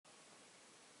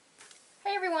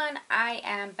Hey everyone, I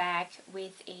am back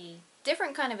with a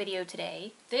different kind of video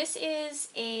today. This is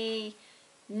a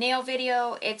nail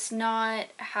video. It's not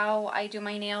how I do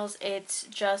my nails, it's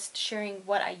just sharing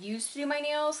what I use to do my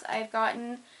nails. I've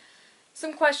gotten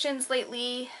some questions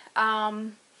lately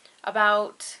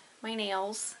about my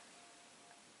nails.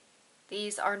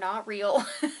 These are not real.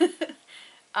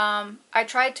 I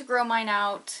tried to grow mine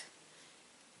out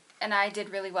and I did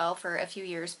really well for a few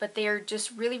years, but they're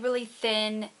just really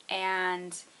thin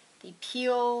and they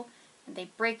peel and they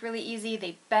break really easy,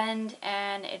 they bend,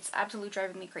 and it's absolutely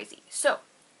driving me crazy. So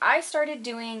I started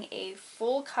doing a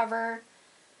full cover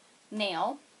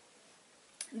nail.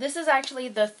 This is actually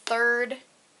the third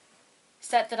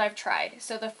set that I've tried.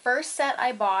 So the first set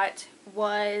I bought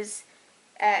was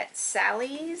at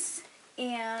Sally's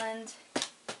and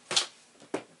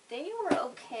they were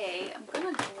okay. I'm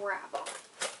gonna grab them.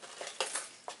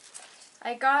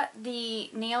 I got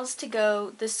the nails to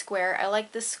go the square. I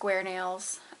like the square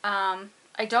nails. I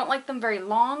don't like them very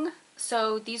long,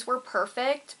 so these were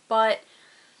perfect, but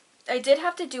I did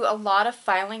have to do a lot of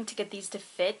filing to get these to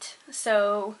fit,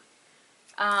 so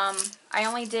I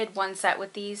only did one set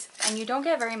with these, and you don't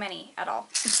get very many at all.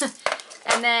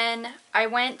 And then I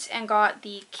went and got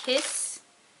the Kiss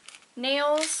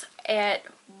nails at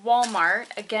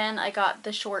Walmart. Again, I got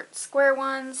the short square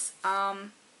ones.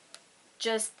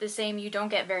 Just the same, you don't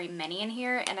get very many in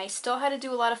here, and I still had to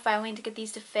do a lot of filing to get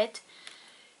these to fit.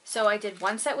 So I did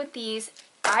one set with these.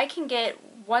 I can get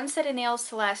one set of nails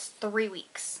to last 3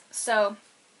 weeks. So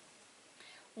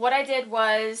what I did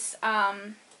was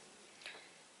I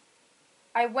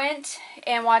went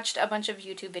and watched a bunch of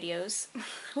YouTube videos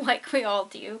like we all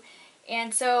do,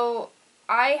 and so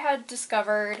I had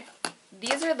discovered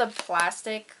these are the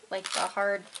plastic, like the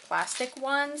hard plastic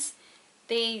ones.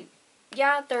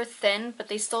 Yeah, they're thin, but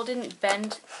they still didn't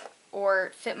bend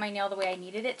or fit my nail the way I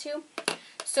needed it to.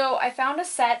 So I found a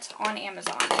set on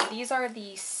Amazon. These are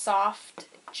the soft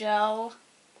gel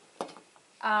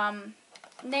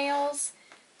nails.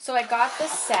 So I got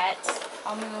this set.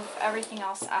 I'll move everything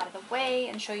else out of the way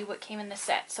and show you what came in the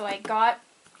set. So I got,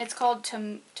 it's called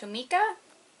Tomika.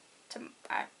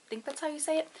 I think that's how you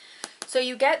say it. So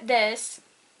you get this,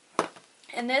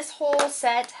 and this whole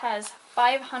set has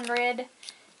 500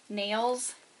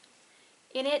 nails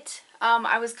in it.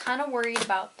 I was kind of worried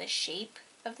about the shape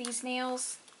of these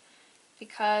nails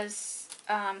because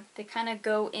they kind of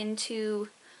go into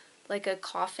like a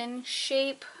coffin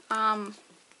shape. I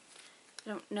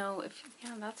don't know if,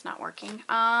 yeah, that's not working.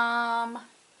 I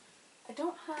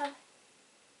don't have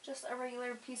just a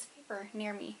regular piece of paper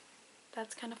near me.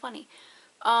 That's kind of funny.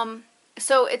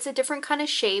 So it's a different kind of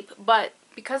shape, but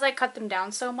because I cut them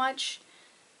down so much,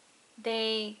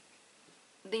 they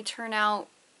turn out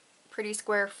pretty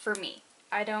square for me.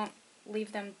 I don't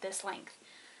leave them this length.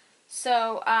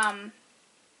 So,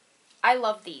 I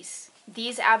love these.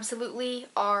 These absolutely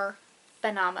are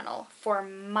phenomenal for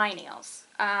my nails.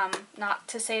 Not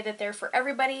to say that they're for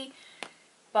everybody,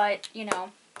 but, you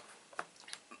know,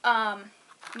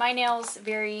 my nails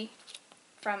vary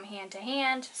from hand to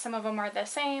hand. Some of them are the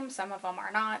same, some of them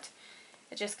are not.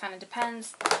 It just kind of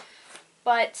depends.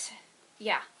 But,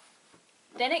 yeah.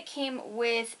 Then it came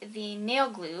with the nail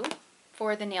glue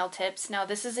for the nail tips. Now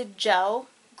this is a gel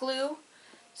glue,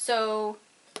 so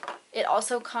it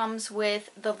also comes with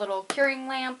the little curing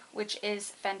lamp, which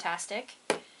is fantastic.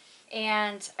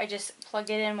 And I just plug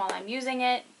it in while I'm using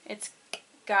it. It's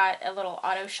got a little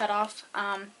auto shut off.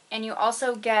 And you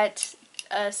also get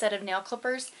a set of nail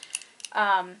clippers.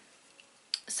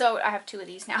 So I have 2 of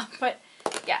these now, but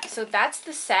yeah, so that's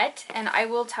the set, and I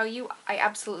will tell you, I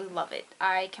absolutely love it.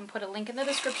 I can put a link in the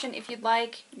description if you'd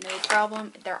like, no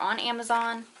problem. They're on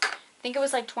Amazon. I think it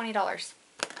was like $20.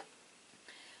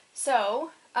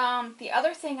 So, the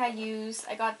other thing I use,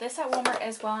 I got this at Walmart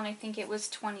as well, and I think it was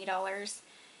 $20.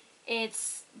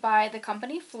 It's by the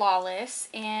company Flawless,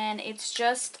 and it's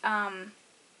just an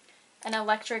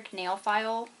electric nail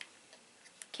file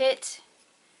kit.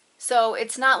 So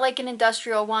it's not like an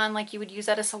industrial one like you would use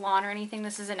at a salon or anything.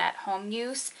 This is an at-home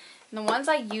use. And the ones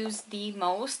I use the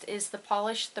most is the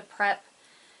polish, the prep,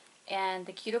 and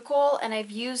the cuticle. And I've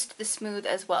used the smooth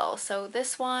as well. So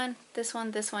this one, this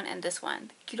one, this one, and this one.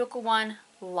 The cuticle one,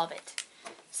 love it.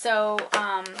 So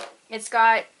it's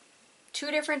got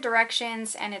 2 different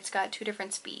directions and it's got 2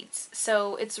 different speeds.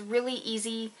 So it's really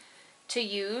easy to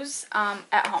use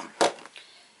at home.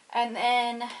 And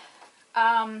then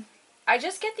I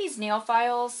just get these nail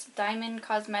files, Diamond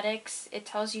Cosmetics. It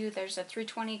tells you there's a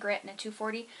 320 grit and a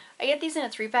 240. I get these in a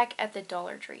 3-pack at the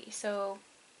Dollar Tree. So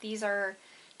these are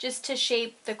just to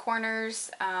shape the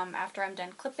corners after I'm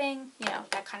done clipping, you know,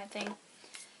 that kind of thing.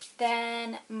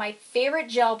 Then my favorite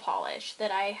gel polish that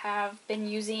I have been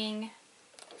using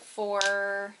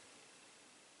for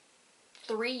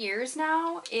 3 years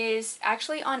now is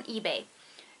actually on eBay.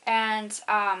 And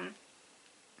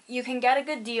you can get a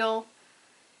good deal.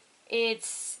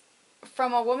 It's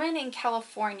from a woman in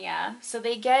California, so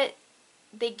they get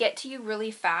to you really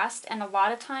fast, and a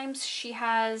lot of times she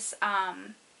has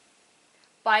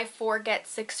buy 4 get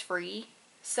 6 free.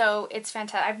 So it's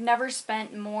fantastic. I've never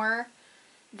spent more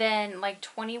than like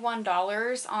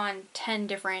 $21 on 10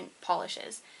 different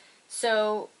polishes.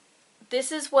 So this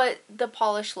is what the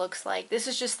polish looks like. This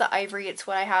is just the ivory. It's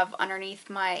what I have underneath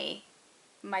my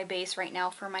base right now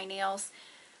for my nails.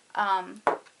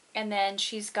 And then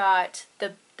she's got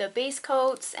the base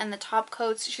coats and the top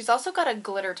coats. She's also got a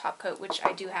glitter top coat, which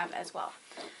I do have as well.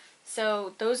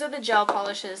 So those are the gel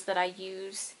polishes that I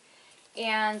use.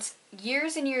 And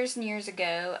years and years and years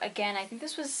ago, again, I think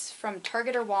this was from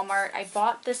Target or Walmart, I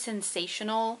bought the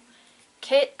Sensational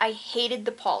kit. I hated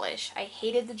the polish. I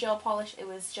hated the gel polish. It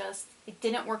was just, it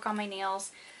didn't work on my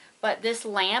nails. But this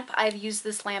lamp, I've used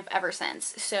this lamp ever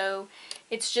since. So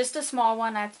it's just a small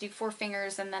one. I have to do 4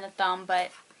 fingers and then a thumb.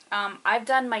 But I've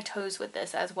done my toes with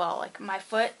this as well. Like my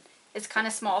foot is kind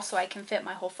of small, so I can fit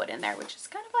my whole foot in there, which is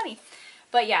kind of funny.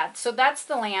 But yeah, so that's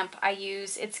the lamp I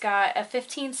use. It's got a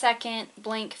 15-second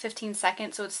blink, 15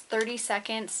 seconds. So it's 30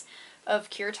 seconds of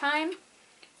cure time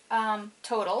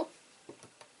total.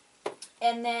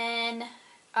 And then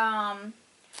on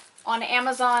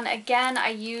Amazon, again,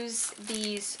 I use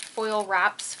these foil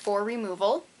wraps for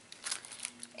removal.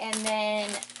 And then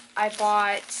I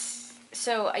bought,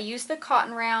 so I used the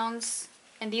cotton rounds,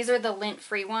 and these are the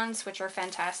lint-free ones, which are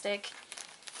fantastic,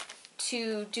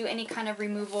 to do any kind of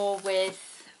removal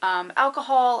with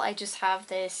alcohol. I just have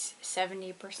this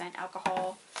 70%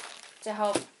 alcohol to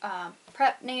help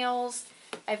prep nails.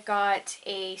 I've got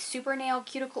a super nail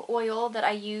cuticle oil that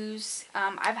I use.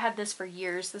 I've had this for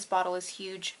years. This bottle is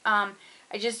huge. I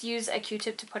just use a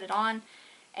Q-tip to put it on.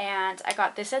 And I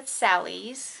got this at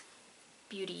Sally's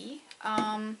Beauty.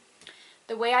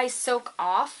 The way I soak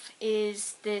off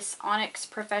is this Onyx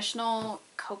Professional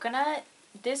Coconut.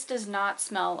 This does not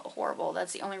smell horrible.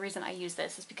 That's the only reason I use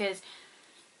this, is because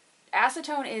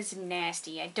acetone is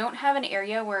nasty. I don't have an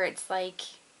area where it's like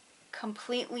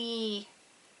completely,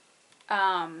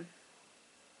 what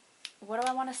do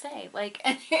I want to say? Like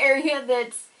an area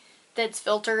that's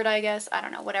filtered, I guess. I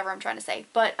don't know, whatever I'm trying to say.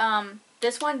 But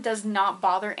this one does not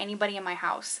bother anybody in my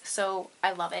house, so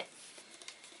I love it.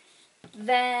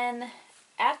 Then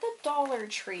at the Dollar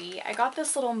Tree, I got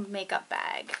this little makeup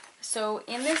bag. So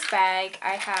in this bag,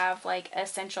 I have like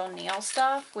essential nail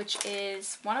stuff, which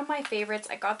is one of my favorites.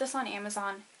 I got this on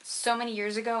Amazon so many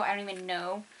years ago, I don't even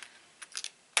know.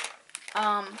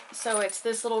 So it's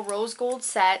this little rose gold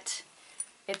set.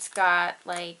 It's got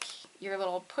like your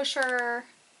little pusher,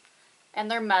 and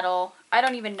they're metal. I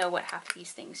don't even know what half of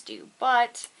these things do,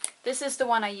 but this is the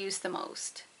one I use the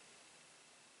most.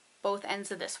 Both ends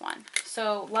of this one.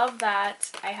 So love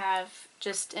that. I have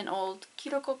just an old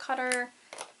cuticle cutter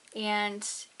and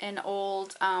an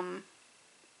old,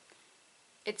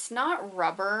 it's not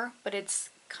rubber, but it's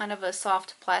kind of a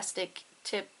soft plastic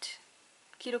tipped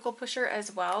cuticle pusher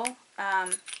as well.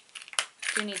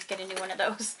 Do need to get a new one of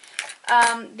those.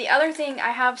 The other thing,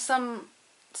 I have some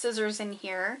scissors in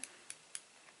here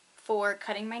for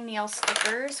cutting my nail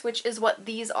stickers, which is what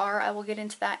these are. I will get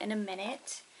into that in a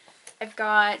minute. I've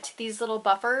got these little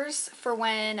buffers for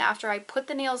when, after I put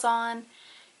the nails on,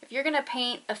 if you're going to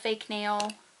paint a fake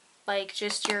nail, like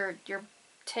just your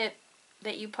tip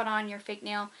that you put on your fake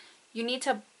nail, you need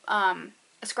to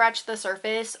scratch the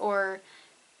surface or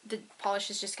the polish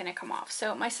is just going to come off.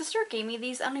 So my sister gave me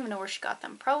these. I don't even know where she got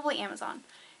them. Probably Amazon.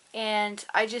 And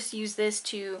I just use this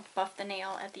to buff the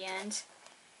nail at the end.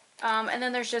 And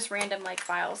then there's just random like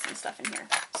files and stuff in here.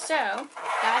 So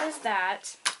that is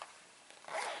that.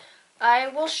 I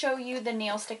will show you the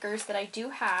nail stickers that I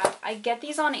do have. I get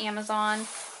these on Amazon.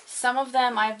 Some of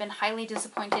them I've been highly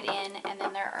disappointed in, and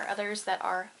then there are others that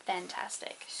are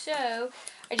fantastic. So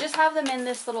I just have them in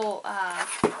this little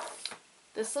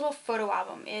photo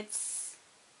album. I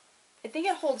think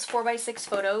it holds 4x6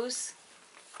 photos,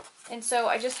 and so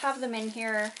I just have them in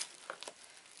here.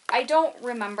 I don't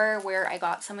remember where I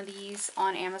got some of these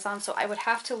on Amazon, so I would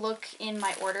have to look in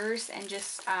my orders and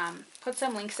just put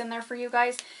some links in there for you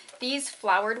guys. These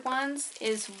flowered ones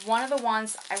is one of the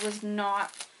ones I was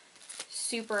not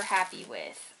super happy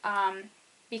with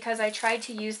because I tried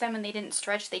to use them and they didn't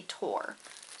stretch, they tore.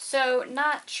 So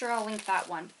not sure I'll link that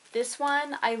one. This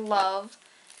one I love.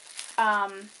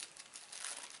 And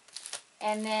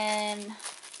then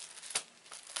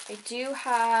I do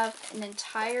have an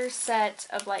entire set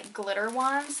of like glitter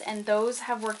ones, and those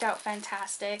have worked out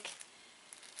fantastic.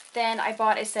 Then I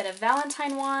bought a set of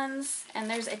Valentine ones, and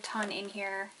there's a ton in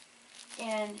here.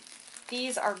 And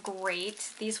these are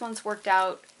great. These ones worked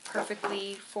out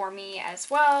perfectly for me as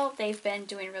well. They've been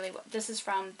doing really well. This is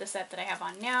from the set that I have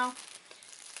on now.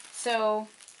 So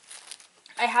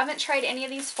I haven't tried any of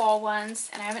these fall ones,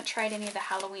 and I haven't tried any of the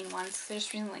Halloween ones. I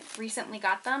just recently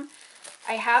got them.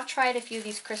 I have tried a few of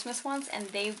these Christmas ones, and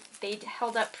they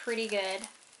held up pretty good.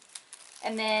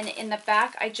 And then in the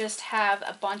back, I just have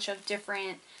a bunch of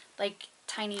different like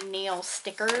tiny nail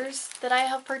stickers that I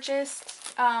have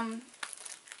purchased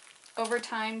over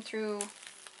time through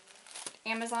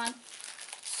Amazon.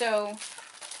 So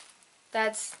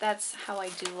that's how I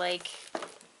do like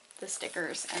the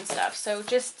stickers and stuff. So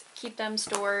just keep them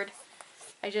stored.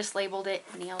 I just labeled it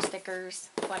nail stickers,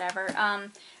 whatever.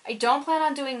 I don't plan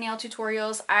on doing nail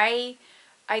tutorials. I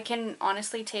can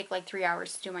honestly take like 3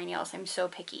 hours to do my nails. I'm so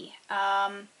picky.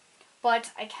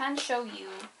 But I can show you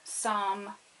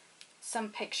some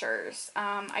pictures.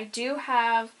 I do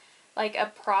have like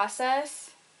a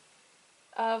process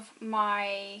of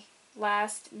my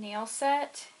last nail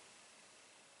set.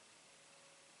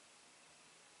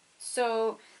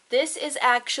 So this is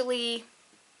actually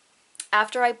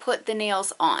after I put the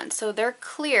nails on. So they're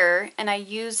clear, and I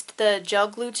used the gel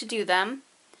glue to do them.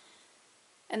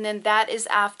 And then that is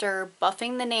after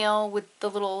buffing the nail with the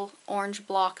little orange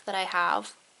block that I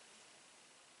have.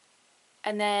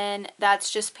 And then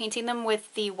that's just painting them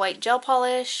with the white gel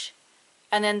polish.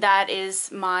 And then that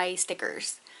is my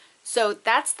stickers. So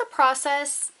that's the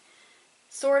process,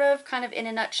 sort of, kind of in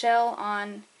a nutshell,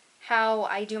 on how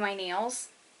I do my nails.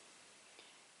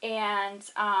 And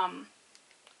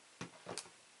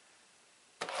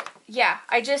yeah,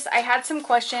 I had some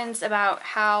questions about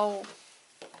how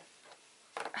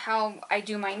I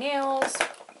do my nails.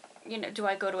 You know, do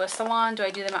I go to a salon? Do I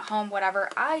do them at home? Whatever.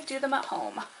 I do them at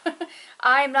home.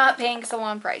 I'm not paying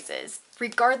salon prices.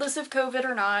 Regardless of COVID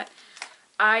or not,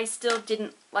 I still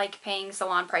didn't like paying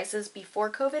salon prices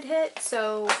before COVID hit.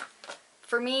 So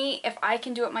for me, if I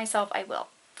can do it myself, I will.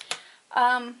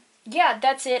 Yeah,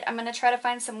 that's it. I'm going to try to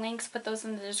find some links, put those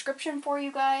in the description for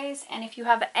you guys. And if you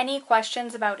have any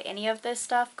questions about any of this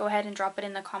stuff, go ahead and drop it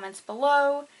in the comments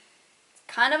below. It's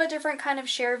kind of a different kind of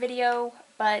share video,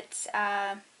 but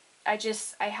I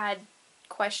had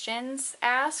questions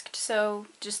asked, so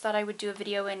just thought I would do a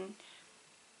video and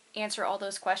answer all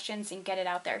those questions and get it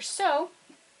out there. So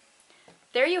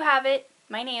there you have it,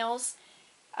 my nails.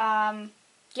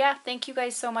 Yeah, thank you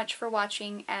guys so much for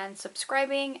watching and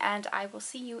subscribing, and I will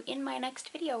see you in my next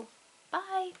video.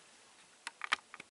 Bye!